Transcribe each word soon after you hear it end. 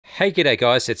Hey, g'day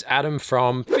guys, it's Adam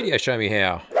from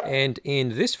VideoShowMeHow. And in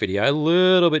this video, a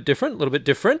little bit different,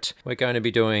 we're going to be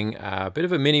doing a bit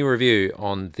of a mini review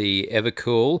on the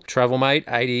Evakool Travelmate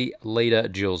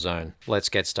 80L dual zone. Let's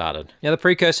get started. Now, the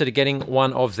precursor to getting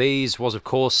one of these was, of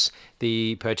course,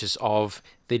 the purchase of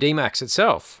the D-Max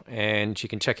itself, and you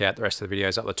can check out the rest of the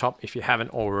videos up the top if you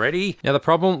haven't already. Now, the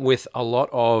problem with a lot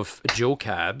of dual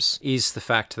cabs is the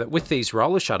fact that with these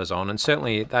roller shutters on, and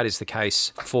certainly that is the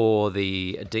case for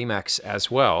the D-Max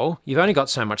as well, you've only got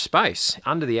so much space.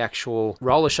 Under the actual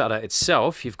roller shutter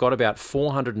itself, you've got about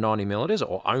 490 millimeters,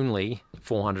 or only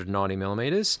 490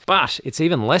 millimeters, but it's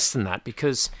even less than that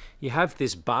because you have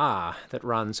this bar that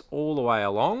runs all the way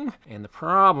along, and the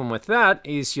problem with that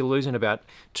is you're losing about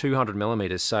 200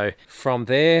 millimeters. So from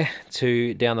there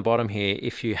to down the bottom here,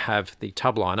 if you have the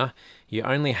tub liner, you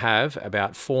only have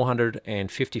about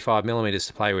 455 millimeters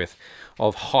to play with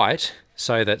of height,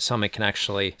 so that something can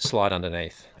actually slide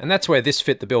underneath. And that's where this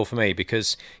fit the bill for me,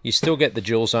 because you still get the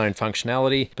dual zone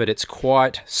functionality, but it's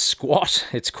quite squat,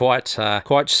 it's quite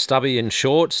stubby and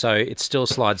short, so it still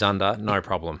slides under, no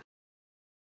problem.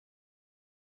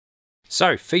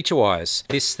 So feature-wise,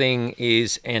 this thing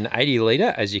is an 80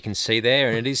 litre, as you can see there,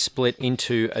 and it is split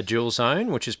into a dual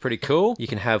zone, which is pretty cool. You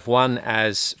can have one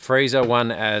as freezer,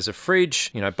 one as a fridge,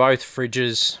 you know, both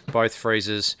fridges, both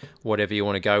freezers, whatever you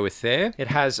want to go with there. It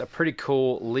has a pretty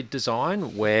cool lid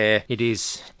design where it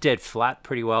is dead flat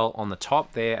pretty well on the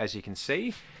top there, as you can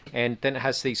see. And then it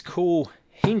has these cool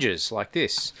hinges like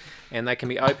this, and they can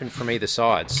be opened from either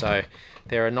side. So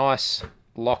they're a nice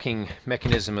locking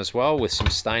mechanism as well, with some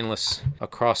stainless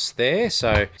across there,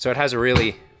 so it has a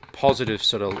really positive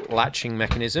sort of latching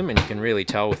mechanism, and you can really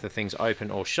tell if the thing's open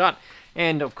or shut.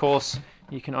 And of course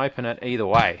you can open it either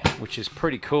way, which is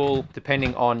pretty cool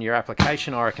depending on your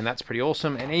application. I reckon that's pretty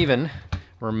awesome, and even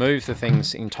remove the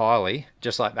things entirely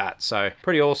just like that. So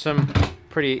pretty awesome,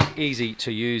 pretty easy to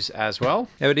use as well.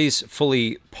 Now, it is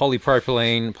fully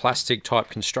polypropylene plastic type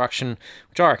construction,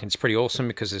 which I reckon is pretty awesome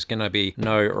because there's going to be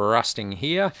no rusting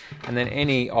here. And then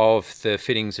any of the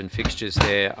fittings and fixtures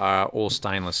there are all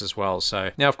stainless as well.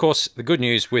 So now, of course, the good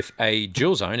news with a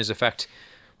dual zone is the fact,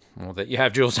 well, that you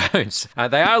have dual zones.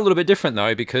 They are a little bit different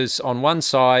though, because on one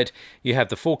side you have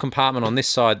the full compartment, on this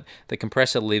side the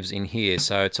compressor lives in here,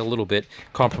 so it's a little bit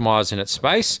compromised in its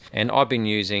space. And I've been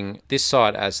using this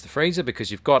side as the freezer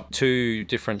because you've got two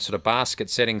different sort of basket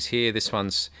settings here. This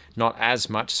one's not as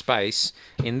much space.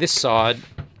 In this side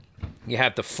you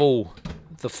have the full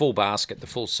basket, the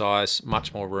full size,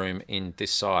 much more room in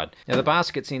this side. Now, the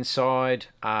baskets inside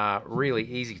are really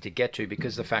easy to get to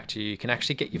because the fact you can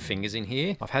actually get your fingers in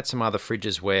here. I've had some other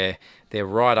fridges where they're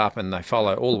right up and they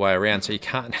follow all the way around, so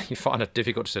you find it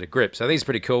difficult to sort of grip. So these are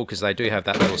pretty cool because they do have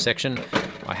that little section.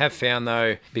 I have found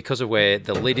though, because of where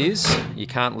the lid is, you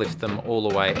can't lift them all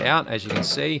the way out. As you can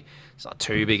see, it's not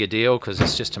too big a deal because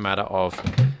it's just a matter of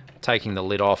taking the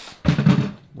lid off,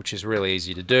 which is really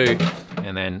easy to do,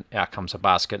 and then out comes a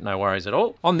basket, no worries at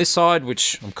all. On this side,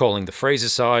 which I'm calling the freezer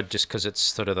side just because it's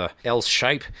sort of the L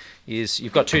shape, is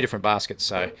you've got two different baskets.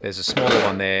 So there's a smaller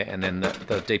one there and then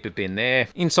the deeper bin there.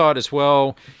 Inside as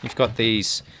well, you've got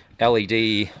these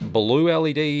blue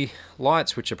LED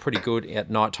lights, which are pretty good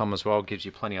at night time as well. Gives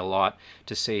you plenty of light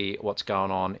to see what's going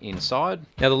on inside.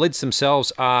 Now, the lids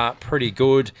themselves are pretty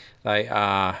good. They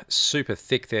are super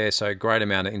thick there, so great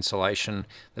amount of insulation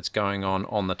that's going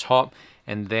on the top.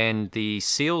 And then the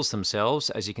seals themselves,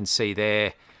 as you can see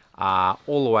there, are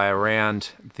all the way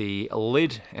around the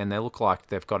lid, and they look like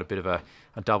they've got a bit of a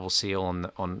double seal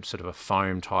on sort of a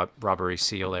foam type rubbery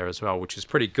seal there as well, which is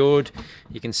pretty good.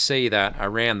 You can see that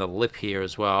around the lip here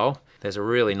as well, there's a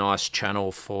really nice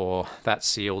channel for that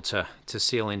seal to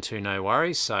seal into, no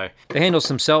worries. So the handles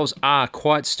themselves are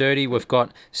quite sturdy. We've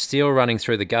got steel running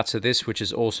through the guts of this, which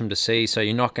is awesome to see. So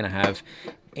you're not going to have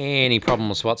any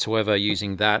problems whatsoever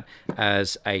using that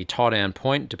as a tie down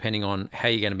point, depending on how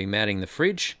you're going to be mounting the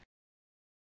fridge.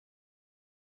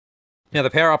 Now, the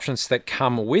power options that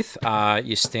come with are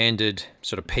your standard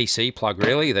sort of PC plug,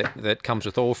 really, that comes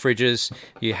with all fridges.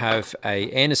 You have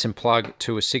a Anderson plug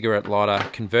to a cigarette lighter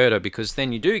converter, because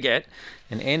then you do get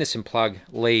an Anderson plug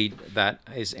lead that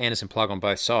is Anderson plug on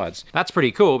both sides. That's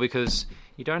pretty cool because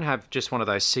you don't have just one of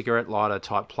those cigarette lighter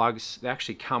type plugs. They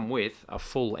actually come with a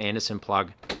full Anderson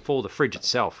plug for the fridge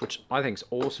itself, which I think is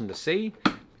awesome to see,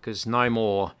 because no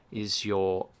more is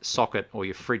your socket or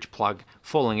your fridge plug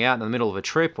falling out in the middle of a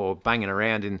trip or banging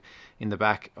around in the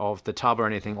back of the tub or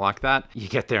anything like that. You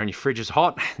get there and your fridge is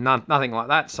hot, nothing like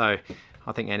that. So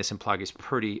I think Anderson plug is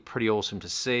pretty awesome to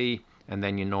see. And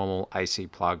then your normal AC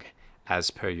plug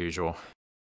as per usual.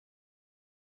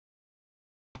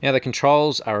 Now the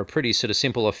controls are a pretty sort of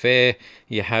simple affair.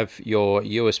 You have your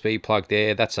USB plug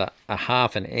there. That's a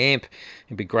half an amp.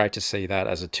 It'd be great to see that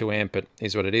as a 2 amp, but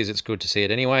is what it is. It's good to see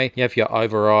it anyway. You have your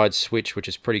override switch, which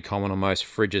is pretty common on most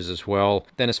fridges as well.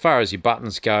 Then as far as your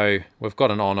buttons go, we've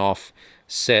got an on-off,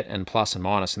 set, and plus and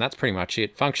minus, and that's pretty much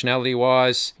it. Functionality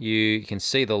wise, you can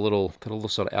see the little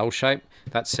sort of L shape.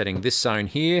 That's setting this zone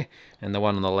here, and the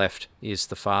one on the left is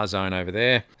the far zone over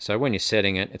there. So when you're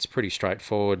setting it, it's pretty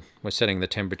straightforward. We're setting the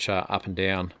temperature up and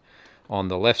down on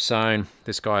the left zone,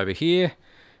 this guy over here,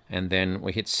 and then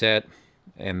we hit set,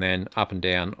 and then up and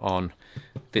down on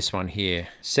this one here.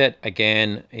 Set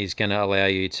again is going to allow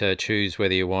you to choose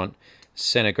whether you want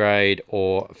centigrade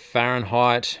or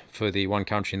Fahrenheit for the one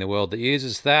country in the world that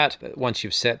uses that. Once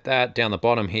you've set that, down the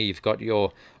bottom here you've got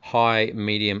your high,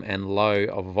 medium and low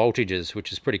of voltages,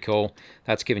 which is pretty cool.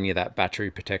 That's giving you that battery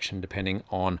protection depending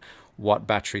on what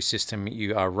battery system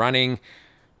you are running.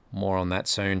 More on that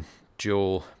soon.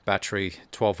 Dual battery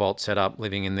 12 volt setup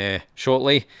living in there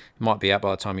shortly. It might be out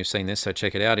by the time you've seen this, so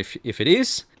check it out if it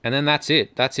is. And then that's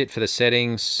it for the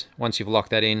settings. Once you've locked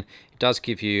that in, it does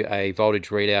give you a voltage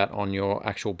readout on your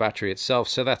actual battery itself,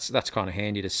 so that's kind of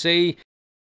handy to see.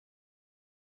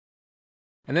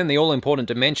 And then the all-important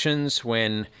dimensions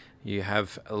when you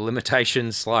have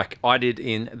limitations like I did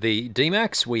in the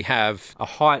D-Max. We have a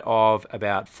height of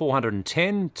about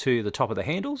 410 to the top of the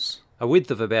handles, a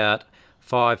width of about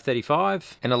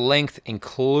 535, and a length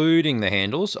including the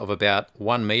handles of about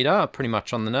 1 meter, pretty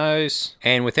much on the nose.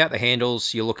 And without the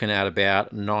handles, you're looking at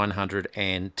about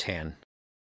 910.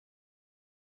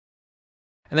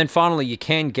 And then finally, you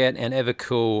can get an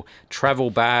Evakool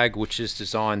travel bag, which is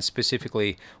designed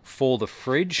specifically for the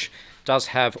fridge. It does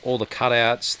have all the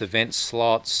cutouts, the vent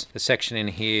slots, the section in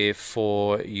here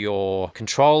for your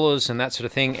controllers and that sort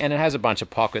of thing. And it has a bunch of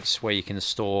pockets where you can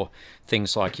store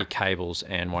things like your cables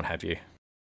and what have you.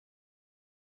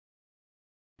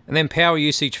 And then power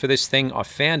usage for this thing, I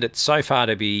found it so far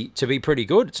to be pretty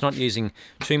good. It's not using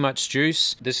too much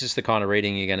juice. This is the kind of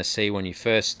reading you're going to see when you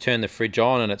first turn the fridge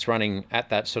on and it's running at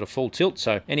that sort of full tilt.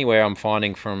 So anywhere I'm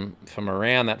finding from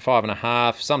around that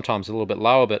 5.5, sometimes a little bit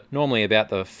lower, but normally about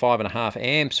the 5.5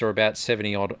 amps or about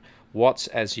 70 odd watts,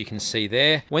 as you can see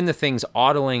there. When the thing's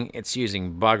idling, it's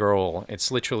using bugger all.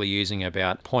 It's literally using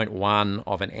about 0.1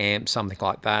 of an amp, something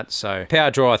like that. So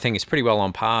power draw, I think, is pretty well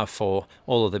on par for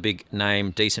all of the big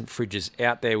name decent fridges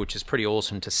out there, which is pretty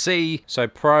awesome to see. So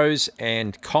pros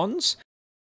and cons.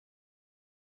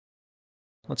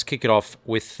 Let's kick it off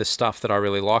with the stuff that I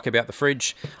really like about the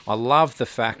fridge. I love the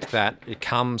fact that it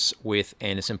comes with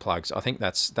Anderson plugs. I think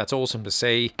that's awesome to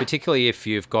see, particularly if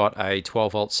you've got a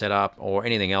 12 volt setup or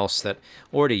anything else that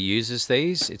already uses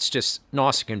these. It's just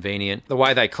nice and convenient. The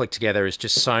way they click together is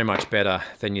just so much better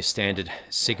than your standard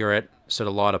cigarette sort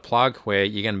of lighter plug, where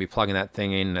you're going to be plugging that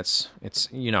thing in. It's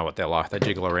you know what they're like, they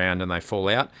jiggle around and they fall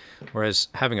out. Whereas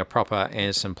having a proper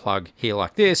Anderson plug here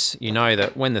like this, you know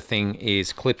that when the thing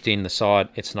is clipped in the side,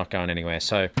 it's not going anywhere.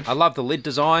 So I love the lid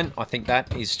design. I think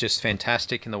that is just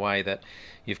fantastic in the way that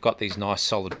you've got these nice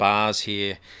solid bars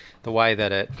here. The way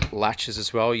that it latches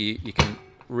as well, you can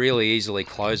really easily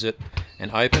close it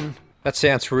and open. That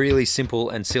sounds really simple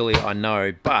and silly, I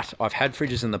know, but I've had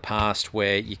fridges in the past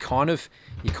where you kind of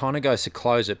go to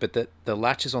close it, but the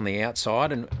latch is on the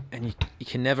outside, and you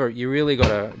can never, you really got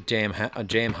to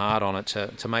jam hard on it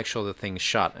to make sure the thing's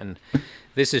shut. And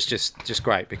this is just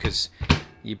great because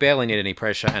you barely need any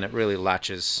pressure and it really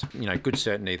latches, you know, good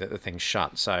certainty that the thing's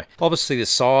shut. So obviously the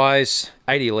size,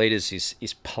 80 litres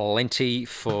is plenty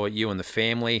for you and the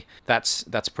family. That's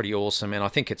pretty awesome, and I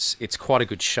think it's quite a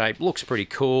good shape. Looks pretty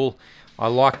cool. I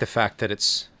like the fact that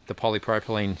it's the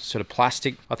polypropylene sort of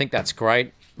plastic. I think that's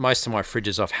great. Most of my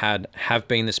fridges I've had have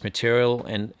been this material,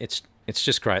 and it's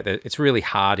just great. It's really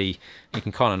hardy. You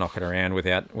can kind of knock it around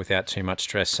without too much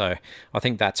stress. So I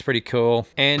think that's pretty cool.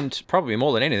 And probably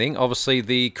more than anything, obviously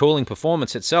the cooling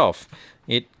performance itself.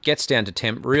 It gets down to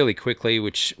temp really quickly,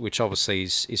 which obviously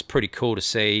is pretty cool to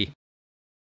see.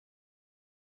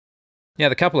 Now,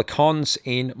 the couple of cons,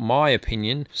 in my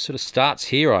opinion, sort of starts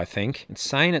here, I think. It's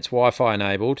saying it's Wi-Fi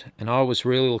enabled, and I was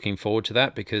really looking forward to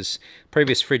that because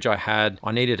previous fridge I had,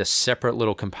 I needed a separate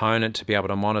little component to be able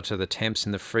to monitor the temps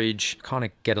in the fridge. Kind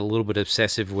of get a little bit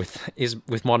obsessive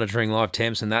with monitoring live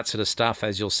temps and that sort of stuff,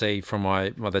 as you'll see from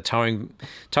the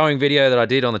towing video that I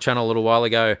did on the channel a little while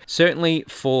ago. Certainly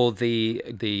for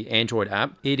the Android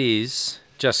app, it is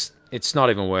just it's not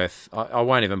even worth, I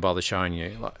won't even bother showing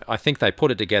you. I think they put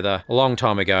it together a long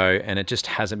time ago and it just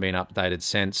hasn't been updated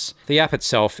since. The app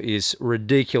itself is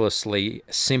ridiculously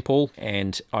simple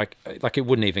and like it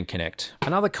wouldn't even connect.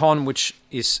 Another con which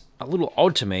is a little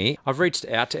odd to me, I've reached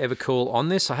out to Evakool on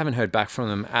this. I haven't heard back from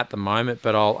them at the moment,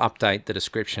 but I'll update the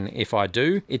description if I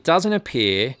do. It doesn't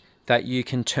appear that you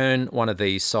can turn one of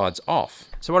these sides off.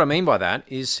 So what I mean by that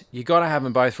is you got to have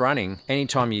them both running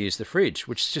anytime you use the fridge,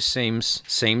 which just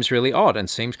seems really odd and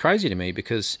seems crazy to me,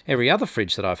 because every other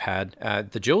fridge that I've had,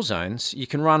 the dual zones, you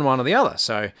can run one or the other.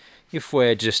 So if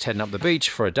we're just heading up the beach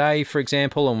for a day, for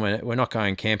example, and we're not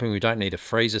going camping, we don't need a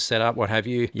freezer set up, what have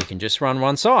you, you can just run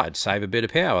one side, save a bit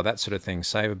of power, that sort of thing,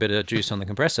 save a bit of juice on the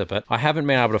compressor. But I haven't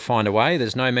been able to find a way,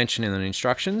 there's no mention in the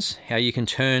instructions, how you can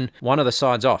turn one of the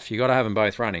sides off. You got to have them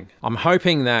both running. I'm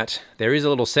hoping that there is a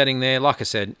little setting there. Like I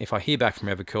said, if I hear back from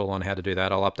Evakool on how to do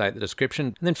that, I'll update the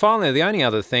description. And then finally, the only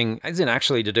other thing isn't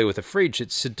actually to do with the fridge,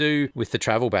 it's to do with the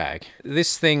travel bag.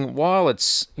 This thing, while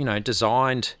it's, you know,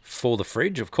 designed for the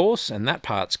fridge, of course, and that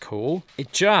part's cool,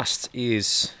 it just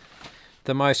is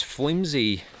the most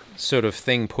flimsy sort of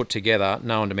thing put together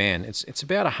known to man. It's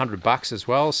about $100 as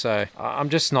well, so I'm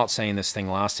just not seeing this thing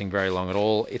lasting very long at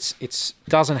all. It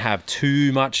doesn't have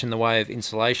too much in the way of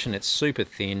insulation. It's super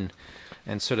thin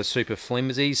and sort of super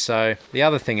flimsy. So the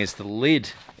other thing is the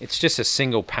lid. It's just a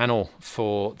single panel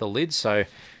for the lid, so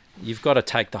you've got to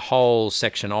take the whole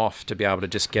section off to be able to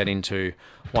just get into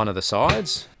one of the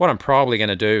sides. What I'm probably going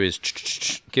to do is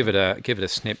give it a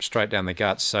snip straight down the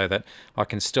guts so that I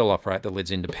can still operate the lids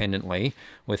independently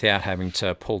without having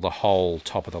to pull the whole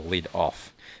top of the lid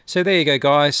off. So there you go,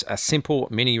 guys, a simple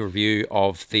mini review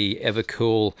of the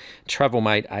Evakool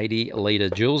Travelmate 80 litre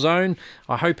dual zone.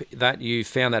 I hope that you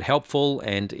found that helpful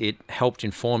and it helped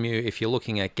inform you if you're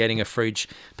looking at getting a fridge,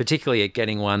 particularly at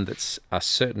getting one that's a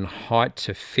certain height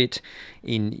to fit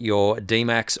in your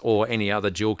D-Max or any other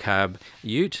dual cab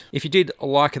ute. If you did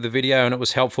like the video and it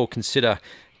was helpful, consider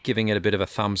giving it a bit of a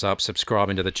thumbs up,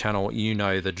 subscribing to the channel. You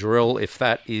know the drill if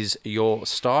that is your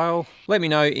style. Let me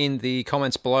know in the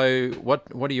comments below, what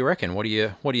do you reckon? What do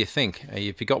you think? Have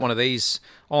you got one of these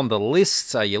on the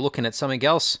list? Are you looking at something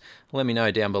else? Let me know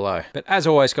down below. But as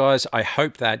always, guys, I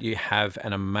hope that you have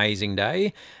an amazing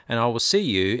day and I will see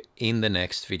you in the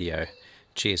next video.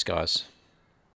 Cheers, guys.